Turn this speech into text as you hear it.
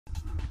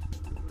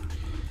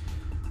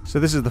So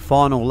this is the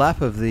final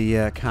lap of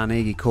the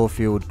Carnegie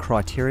Caulfield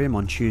Criterium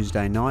on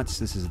Tuesday nights.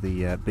 This is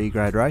the B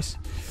grade race.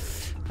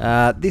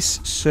 This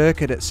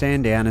circuit at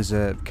Sandown is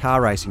a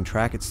car racing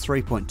track. It's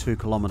 3.2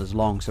 kilometres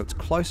long, so it's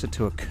closer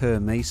to a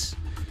Kermesse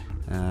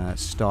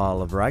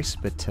style of race,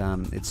 but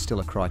it's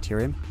still a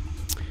Criterium.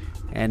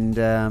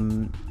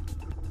 And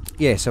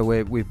yeah, so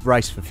we've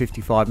raced for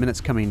 55 minutes,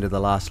 coming into the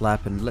last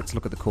lap, and let's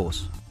look at the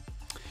course.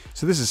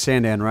 So this is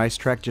Sandown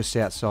racetrack just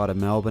outside of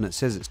Melbourne. It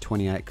says it's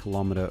 28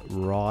 kilometre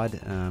ride.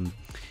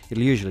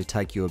 It'll usually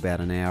take you about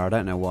an hour. I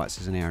don't know why it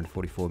says an hour and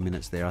 44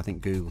 minutes there. I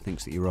think Google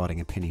thinks that you're riding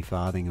a penny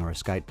farthing or a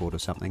skateboard or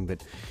something,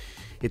 but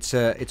it's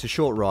a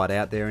short ride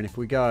out there. And if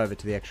we go over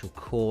to the actual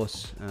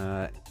course,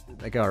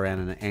 they go around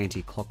in an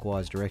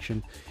anti-clockwise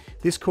direction.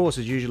 This course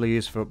is usually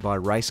used by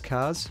race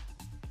cars,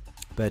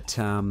 but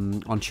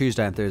on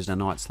Tuesday and Thursday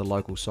nights the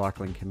local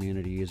cycling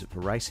community use it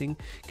for racing.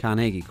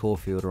 Carnegie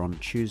Caulfield are on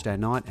Tuesday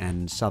night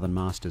and Southern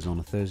Masters on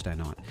a Thursday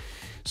night.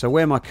 So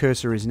where my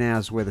cursor is now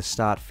is where the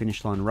start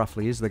finish line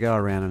roughly is. They go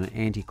around in an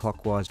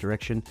anti-clockwise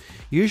direction.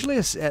 Usually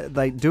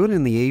they do it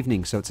in the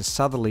evening, so it's a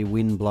southerly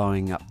wind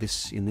blowing up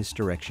in this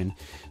direction.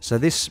 So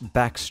this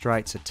back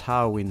straight's a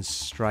tailwind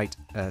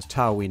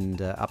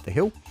up the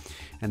hill,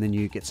 and then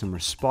you get some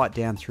respite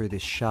down through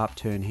this sharp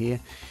turn here.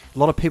 A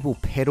lot of people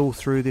pedal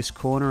through this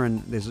corner,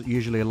 and there's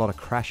usually a lot of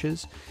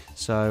crashes.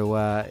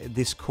 So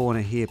this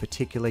corner here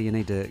particularly, you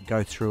need to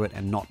go through it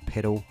and not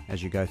pedal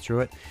as you go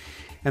through it.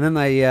 And then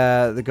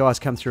the guys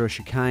come through a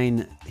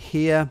chicane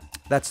here.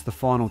 That's the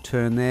final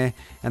turn there,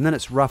 and then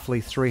it's roughly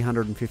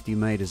 350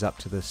 metres up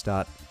to the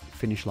start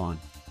finish line.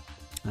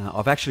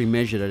 I've actually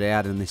measured it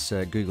out in this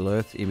Google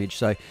Earth image.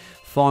 So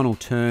final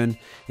turn,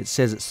 it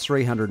says it's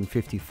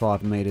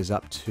 355 metres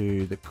up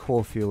to the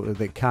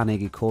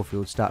Carnegie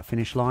Caulfield start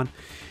finish line.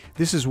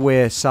 This is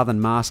where Southern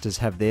Masters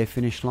have their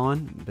finish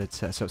line, but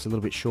so it's a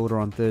little bit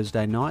shorter on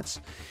Thursday nights.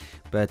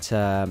 But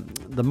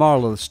the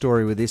moral of the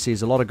story with this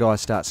is a lot of guys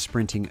start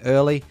sprinting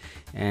early,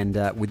 and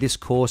with this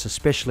course,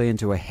 especially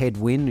into a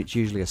headwind, it's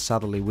usually a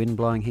southerly wind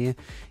blowing here,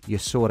 you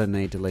sort of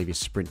need to leave your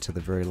sprint to the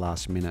very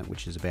last minute,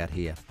 which is about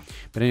here.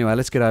 But anyway,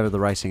 let's get over to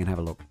the racing and have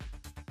a look.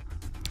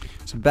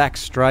 So back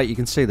straight, you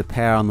can see the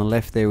power on the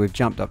left there. We've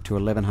jumped up to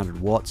 1100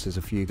 watts as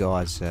a few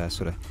guys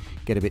sort of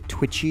get a bit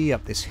twitchy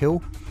up this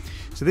hill.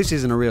 So this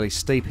isn't a really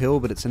steep hill,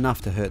 but it's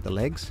enough to hurt the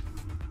legs.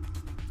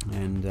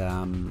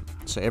 And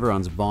so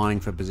everyone's vying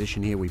for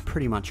position here. We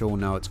pretty much all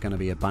know it's going to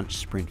be a bunch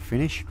sprint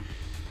finish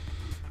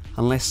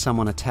unless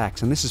someone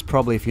attacks, and this is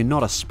probably, if you're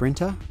not a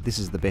sprinter, this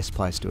is the best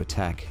place to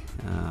attack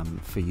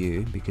for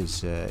you,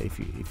 because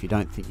if you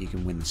don't think you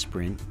can win the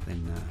sprint,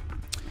 then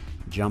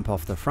jump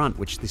off the front,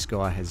 which this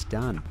guy has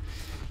done.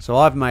 So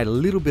I've made a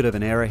little bit of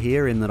an error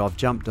here in that I've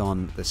jumped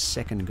on the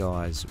second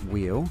guy's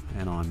wheel,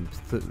 and I'm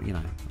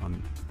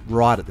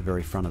right at the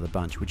very front of the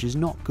bunch, which is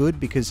not good,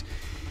 because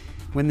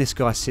when this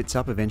guy sits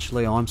up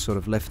eventually, I'm sort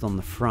of left on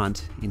the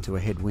front into a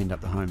headwind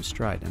up the home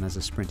straight, and as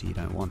a sprinter you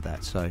don't want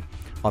that. So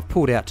I've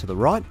pulled out to the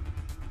right.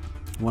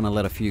 I want to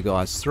let a few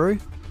guys through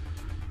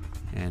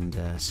and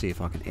see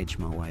if I can edge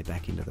my way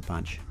back into the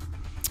bunch.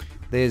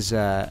 There's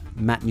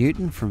Matt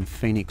Newton from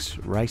Phoenix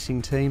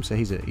Racing Team, so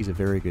he's a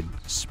very good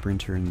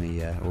sprinter in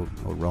the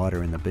or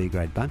rider in the B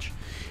grade bunch.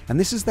 And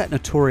this is that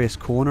notorious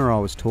corner I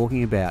was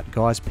talking about.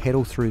 Guys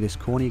pedal through this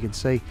corner. You can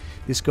see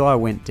this guy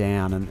went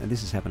down, and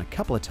this has happened a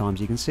couple of times.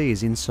 You can see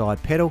his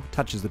inside pedal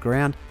touches the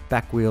ground,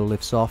 back wheel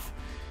lifts off,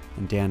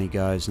 and down he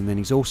goes. And then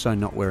he's also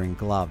not wearing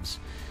gloves.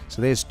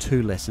 So there's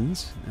two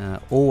lessons.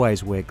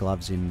 Always wear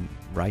gloves in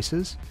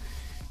races,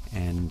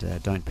 and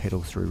don't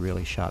pedal through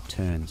really sharp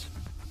turns.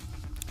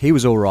 He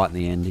was all right in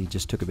the end. He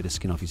just took a bit of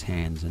skin off his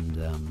hands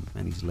and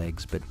his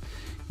legs, but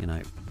you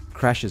know,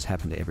 crashes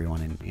happen to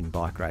everyone in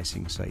bike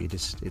racing, so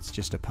it's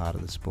just a part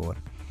of the sport.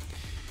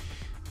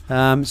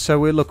 So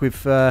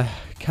we've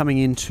coming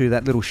into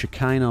that little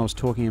chicane I was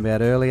talking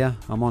about earlier.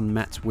 I'm on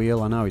Matt's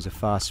wheel. I know he's a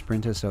fast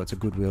sprinter, so it's a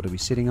good wheel to be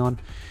sitting on.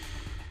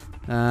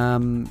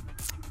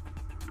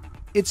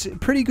 It's a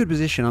pretty good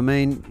position. I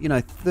mean, you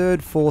know, 3rd,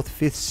 4th,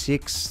 5th,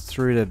 6th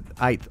through to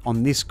 8th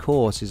on this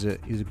course is a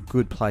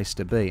good place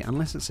to be,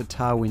 unless it's a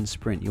tailwind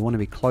sprint. You want to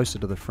be closer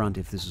to the front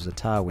if this was a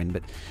tailwind,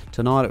 but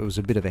tonight it was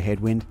a bit of a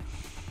headwind.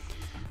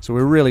 So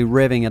we're really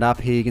revving it up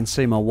here. You can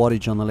see my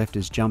wattage on the left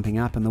is jumping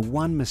up, and the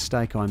one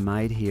mistake I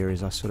made here is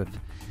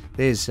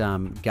there's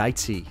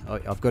Gatesy.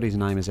 I've got his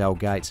name as Al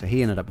Gates, so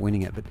he ended up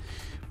winning it, but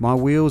my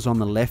wheel's on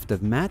the left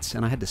of Matt's,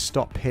 and I had to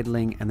stop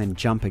pedaling and then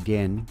jump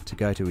again to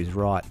go to his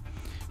right.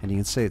 And you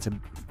can see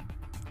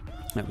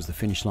that was the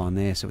finish line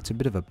there, so it's a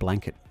bit of a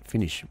blanket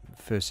finish,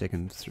 1st,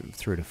 2nd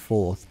through to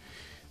 4th.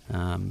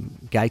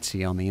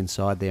 Gatesy on the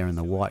inside there in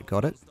the white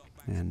got it,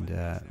 and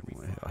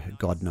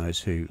God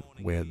knows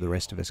where the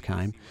rest of us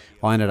came.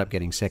 I ended up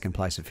getting 2nd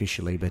place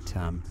officially, but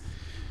I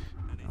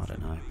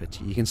don't know. But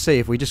you can see,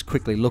 if we just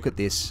quickly look at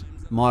this,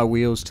 my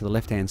wheel's to the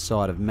left-hand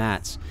side of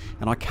Matt's,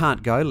 and I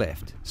can't go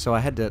left. So I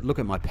had to look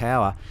at my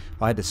power.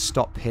 I had to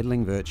stop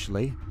pedaling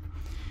virtually,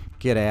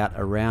 get out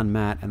around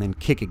Matt, and then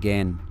kick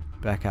again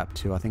back up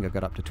to, I think I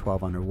got up to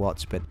 1200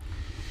 watts. But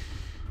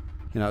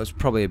You know, it was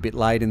probably a bit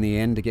late in the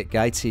end to get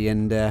Gatesy,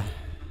 and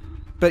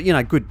but you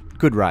know,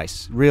 good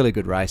race, really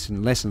good race,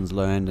 and lessons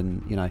learned.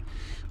 And you know,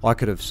 I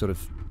could have sort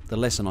of, the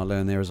lesson I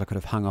learned there is I could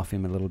have hung off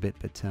him a little bit,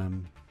 but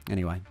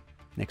anyway,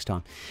 next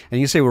time. And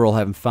you see, we're all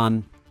having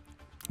fun.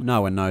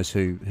 No one knows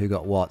who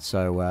got what,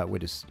 so we're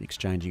just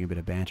exchanging a bit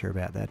of banter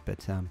about that.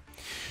 But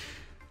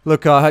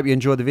look, I hope you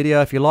enjoyed the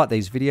video. If you like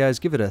these videos,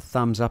 give it a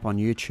thumbs up on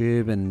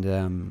YouTube,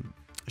 and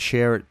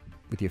share it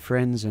with your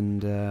friends,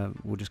 and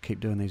we'll just keep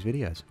doing these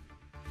videos.